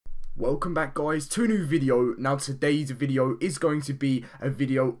Welcome back guys to a new video. Now today's video is going to be a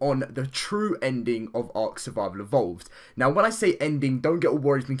video on the true ending of Ark Survival Evolved. Now when I say ending, don't get all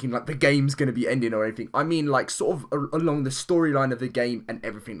worried thinking like the game's going to be ending or anything. I mean like sort of along the storyline of the game and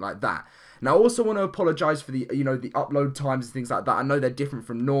everything like that. Now I also want to apologise for the the upload times and things like that. I know they're different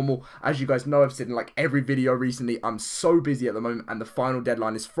from normal. As you guys know, I've said in like every video recently, I'm so busy at the moment and the final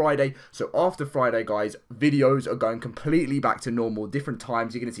deadline is Friday. So after Friday guys, videos are going completely back to normal, different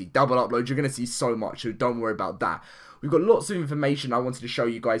times. You're going to see double uploads, you're going to see so much, so don't worry about that. We've got lots of information I wanted to show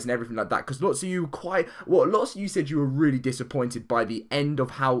you guys and everything like that, because lots of you said you were really disappointed by the end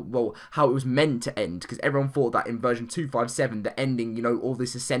of how it was meant to end, because everyone thought that in version 2.5.7 the ending, all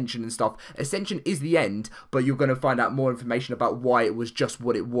this Ascension and stuff, Ascension is the end, but you're going to find out more information about why it was just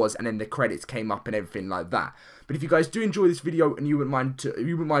what it was, and then the credits came up and everything like that. But if you guys do enjoy this video and you wouldn't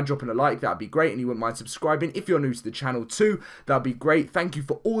mind dropping a like, that'd be great, and you wouldn't mind subscribing if you're new to the channel too, that'd be great. Thank you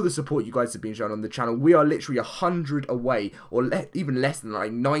for all the support you guys have been showing on the channel. We are literally 100 away, or even less than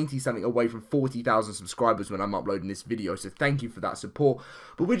like 90 something away from 40,000 subscribers when I'm uploading this video, so thank you for that support.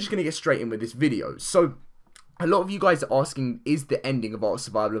 But we're just going to get straight in with this video. So a lot of you guys are asking, is the ending of Ark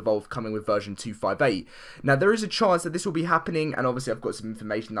Survival Evolved coming with version 2.5.8? Now, there is a chance that this will be happening, and obviously I've got some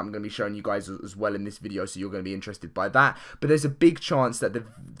information that I'm going to be showing you guys as well in this video, so you're going to be interested by that. But there's a big chance that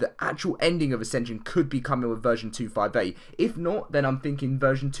the actual ending of Ascension could be coming with version 2.5.8. If not, then I'm thinking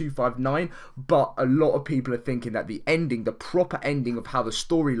version 2.5.9, but a lot of people are thinking that the ending, the proper ending of how the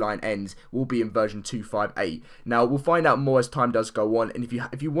storyline ends, will be in version 2.5.8. Now, we'll find out more as time does go on, and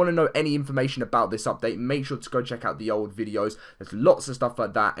if you want to know any information about this update, make sure to go check out the old videos. There's lots of stuff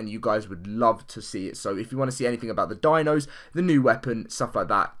like that and you guys would love to see it. So if you want to see anything about the dinos, the new weapon, stuff like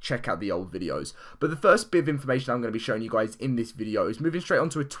that, check out the old videos. But the first bit of information I'm going to be showing you guys in this video is moving straight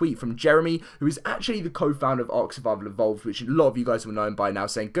onto a tweet from Jeremy, who is actually the co-founder of Ark Survival Evolved, which a lot of you guys will know him by now,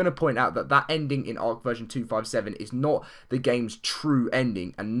 saying, gonna point out that ending in Ark version 2.5.7 is not the game's true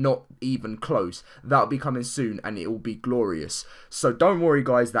ending and not even close. That'll be coming soon and it will be glorious. So don't worry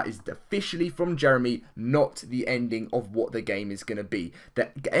guys, that is officially from Jeremy, not the ending of what the game is going to be. The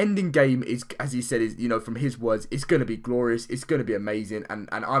ending game is, as he said, is from his words, it's going to be glorious, it's going to be amazing, and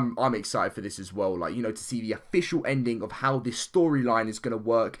I'm excited for this as well, like to see the official ending of how this storyline is going to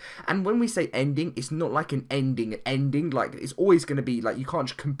work. And when we say ending, it's not like an ending, like it's always going to be like you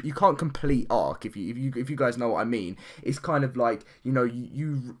can't complete Ark, if you guys know what I mean. It's kind of like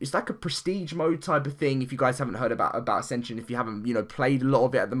it's like a prestige mode type of thing. If you guys haven't heard about Ascension, if you haven't played a lot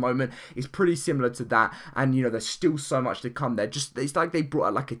of it at the moment, it's pretty similar to that. And there's still so much to come there. It's like they brought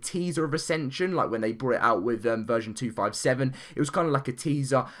out like a teaser of Ascension, like when they brought it out with version 2.5.7. It was kind of like a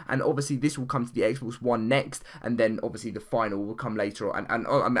teaser, and obviously this will come to the Xbox One next, and then obviously the final will come later, and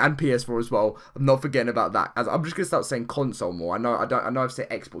PS4 as well. I'm not forgetting about that. As I'm just gonna start saying console more. I know I've said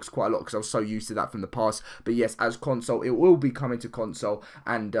Xbox quite a lot because I was so used to that from the past. But yes, as console, it will be coming to console,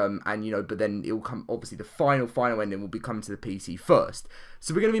 and but then it will come. Obviously, the final ending will be coming to the PC first.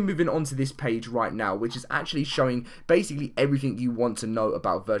 So we're going to be moving on to this page right now, which is actually showing basically everything you want to know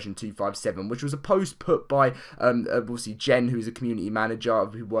about version 2.5.7, which was a post put by obviously Jen, who is a community manager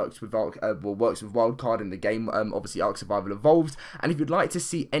who works with Wildcard in the game, obviously Ark Survival Evolved. And if you'd like to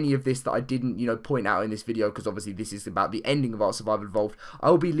see any of this that I didn't point out in this video, because obviously this is about the ending of Ark Survival Evolved, I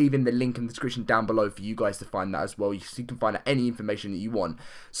will be leaving the link in the description down below for you guys to find that as well, so you can find out any information that you want.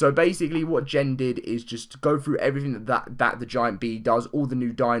 So basically what Jen did is just go through everything that the giant bee does, all the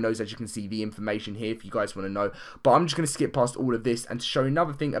new dinos, as you can see the information here if you guys want to know. But I'm just going to skip past all of this and to show you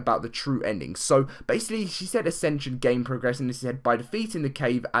another thing about the true ending. So basically she said Ascension game progress, and this said by defeating the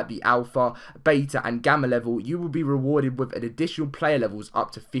cave at the alpha, beta and gamma level, you will be rewarded with an additional player levels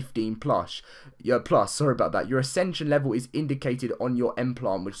up to 15 plus. Sorry about that. Your Ascension level is indicated on your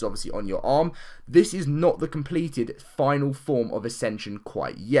implant, which is obviously on your arm. This is not the completed final form of Ascension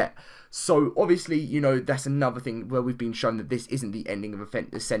quite yet. So obviously, that's another thing where we've been shown that this isn't the ending of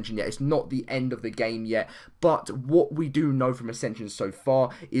Ascension yet. It's not the end of the game yet. But what we do know from Ascension so far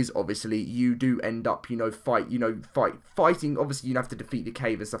is obviously you do end up, fighting. Obviously, you have to defeat the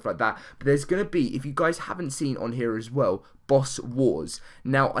cave and stuff like that. But there's going to be, if you guys haven't seen on here as well, boss wars.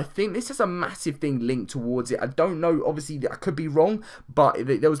 Now, I think this has a massive thing linked towards it. I don't know, obviously, I could be wrong, but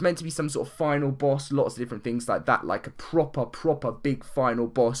there was meant to be some sort of final boss, lots of different things like that, like a proper big final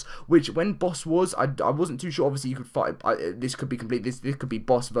boss, which when boss wars, I wasn't too sure. Obviously, you could fight, this could be complete, this could be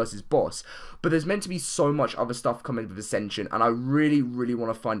boss versus boss, but there's meant to be so much other stuff coming with Ascension, and I really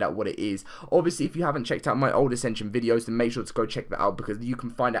want to find out what it is. Obviously, if you haven't checked out my old Ascension videos, then make sure to go check that out, because you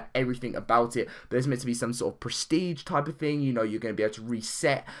can find out everything about it. But there's meant to be some sort of prestige type of thing. everything. You know, you're going to be able to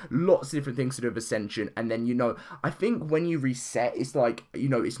reset lots of different things to do with Ascension. And then, you know, I think when you reset, it's like, you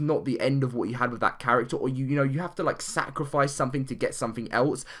know, it's not the end of what you had with that character, or you know, you have to like sacrifice something to get something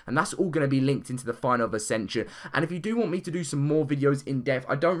else, and that's all going to be linked into the final of Ascension. And if you do want me to do some more videos in depth,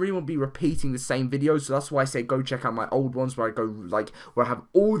 I don't really want to be repeating the same videos, so that's why I say go check out my old ones where I go like where I have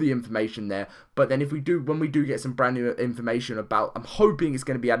all the information there. But then if we do, when we do get some brand new information about, I'm hoping it's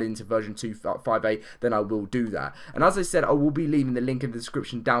going to be added into version 2.5a, then I will do that. And as I said, I will be leaving the link in the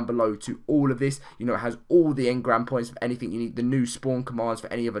description down below to all of this. You know, it has all the engram points for anything you need, the new spawn commands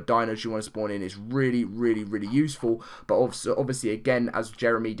for any other dinos you want to spawn in. It's really, really, really useful. But also, obviously, again, as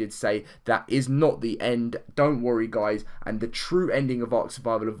Jeremy did say, that is not the end. Don't worry, guys. And the true ending of Ark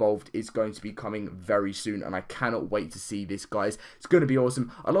Survival Evolved is going to be coming very soon, and I cannot wait to see this, guys. It's going to be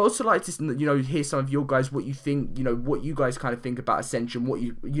awesome. I'd also like to, you know, hear some of your guys, what you think, you know, what you guys kind of think about Ascension, what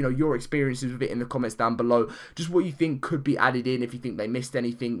you know, your experiences with it in the comments down below, just what you think could be added in, if you think they missed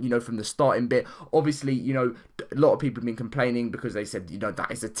anything, you know, from the starting bit. Obviously, you know, a lot of people have been complaining because they said, you know,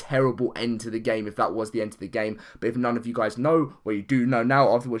 that is a terrible end to the game if that was the end to the game. But if none of you guys know, well, you do know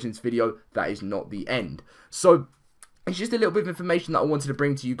now after watching this video, that is not the end. So it's just a little bit of information that I wanted to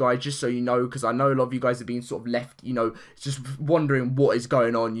bring to you guys, just so you know, because I know a lot of you guys have been sort of left, you know, just wondering what is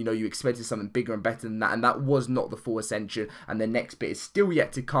going on. You know, you expected something bigger and better than that, and that was not the full Ascension, and the next bit is still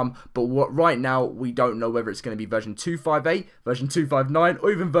yet to come. But what right now, we don't know whether it's going to be version 2.5.8, version 2.5.9,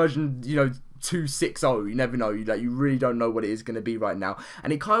 or even version, you know, 2.6.0. You never know. You really don't know what it is going to be right now,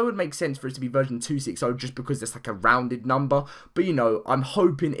 and it kind of would make sense for it to be version 2.6.0 just because it's like a rounded number. But you know, I'm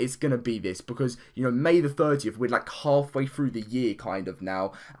hoping it's going to be this, because you know, May the 30th, we're like halfway through the year kind of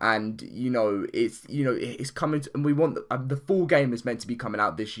now, and you know, it's coming to, and we want the full game is meant to be coming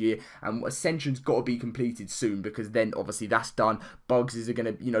out this year, and Ascension's got to be completed soon, because then obviously that's done. Bugs are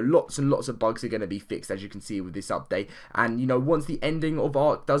going to, you know, lots and lots of bugs are going to be fixed, as you can see with this update. And you know, once the ending of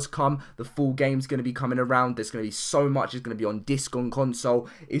Ark does come, the full game's going to be coming around. There's going to be so much. It's going to be on disc, on console.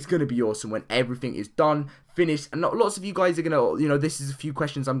 It's going to be awesome when everything is done, finished. And lots of you guys are going to, you know, this is a few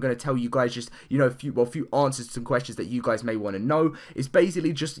questions I'm going to tell you guys, just, you know, a few answers to some questions that you guys may want to know. It's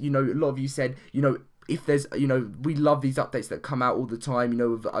basically just, you know, a lot of you said, you know, if there's, you know, we love these updates that come out all the time, you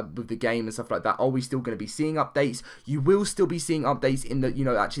know, with the game and stuff like that. Are we still going to be seeing updates? You will still be seeing updates in the, you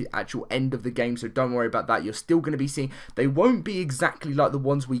know, actual end of the game, so don't worry about that. You're still going to be seeing, they won't be exactly like the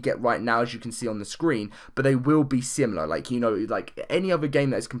ones we get right now, as you can see on the screen, but they will be similar. Like, you know, like any other game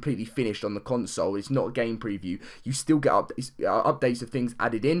that is completely finished on the console, it's not a game preview, you still get updates of things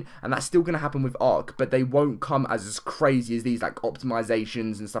added in, and that's still going to happen with Ark, but they won't come as crazy as these, like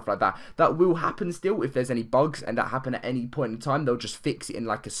optimizations and stuff like that. That will happen still. If there's any bugs and that happen at any point in time, they'll just fix it in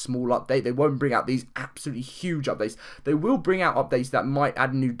like a small update. They won't bring out these absolutely huge updates. They will bring out updates that might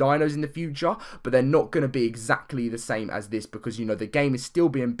add new dinos in the future, but they're not going to be exactly the same as this, because you know, the game is still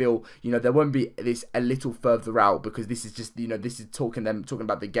being built. You know, there won't be this a little further out, because this is just, you know, this is talking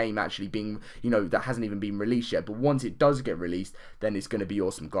about the game actually being, you know, that hasn't even been released yet. But once it does get released, then it's going to be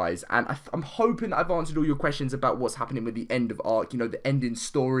awesome, guys. And I'm hoping that I've answered all your questions about what's happening with the end of Ark, you know, the ending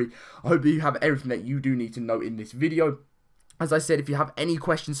story. I hope that you have everything that you do need to know in this video. As I said, if you have any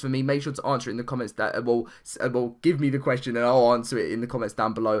questions for me, make sure to answer it in the comments. That will give me the question, and I'll answer it in the comments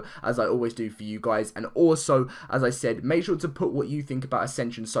down below, as I always do for you guys. And also, as I said, make sure to put what you think about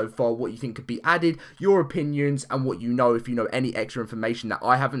Ascension so far, what you think could be added, your opinions, and what you know. If you know any extra information that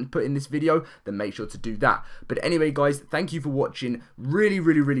I haven't put in this video, then make sure to do that. But anyway, guys, thank you for watching. Really,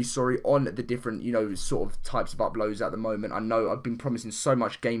 really, really sorry on the different, you know, sort of types of uploads at the moment. I know I've been promising so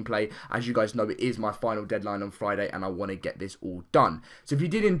much gameplay. As you guys know, it is my final deadline on Friday, and I want to get this all done. So if you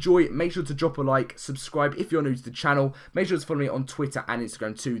did enjoy, make sure to drop a like, subscribe if you're new to the channel, make sure to follow me on Twitter and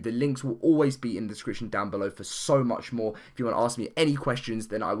Instagram too. The links will always be in the description down below for so much more. If you want to ask me any questions,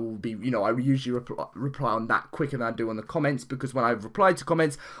 then I will be, you know, I usually reply on that quicker than I do on the comments, because when I reply to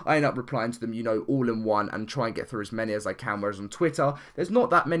comments, I end up replying to them, you know, all in one, and try and get through as many as I can. Whereas on Twitter, there's not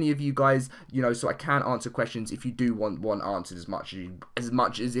that many of you guys, you know, so I can answer questions if you do want one answered as much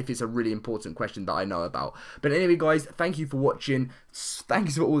as if it's a really important question that I know about. But anyway, guys, thank you for watching.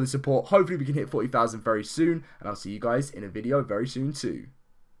 Thanks for all the support. Hopefully we can hit 40,000 very soon, and I'll see you guys in a video very soon too.